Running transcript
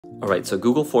Alright, so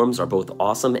Google Forms are both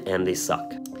awesome and they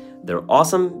suck. They're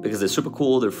awesome because they're super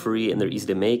cool, they're free, and they're easy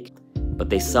to make, but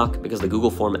they suck because the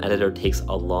Google Form editor takes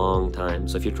a long time.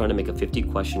 So if you're trying to make a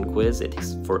 50-question quiz, it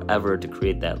takes forever to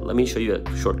create that. Let me show you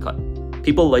a shortcut.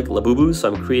 People like Labubus,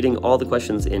 so I'm creating all the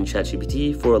questions in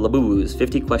ChatGPT for Labubus,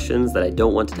 50 questions that I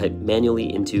don't want to type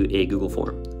manually into a Google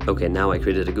Form. Okay, now I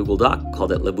created a Google Doc,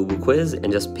 called it Labubu Quiz,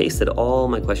 and just pasted all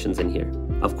my questions in here.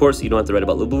 Of course, you don't have to write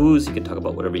about Labubus, you can talk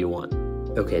about whatever you want.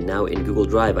 Okay, now in Google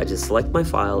Drive, I just select my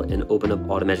file and open up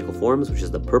Automagical Forms, which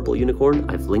is the purple unicorn.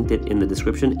 I've linked it in the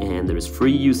description, and there is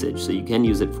free usage, so you can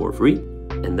use it for free.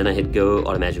 And then I hit go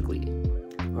automatically.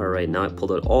 All right, now I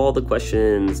pulled out all the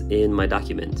questions in my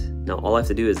document. Now all I have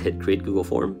to do is hit create Google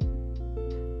Form.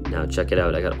 Now check it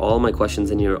out, I got all my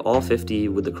questions in here, all 50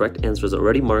 with the correct answers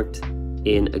already marked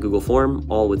in a Google Form,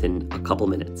 all within a couple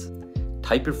minutes.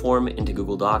 Type your form into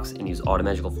Google Docs and use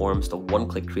Automagical Forms to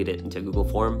one-click create it into a Google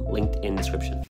Form, linked in description.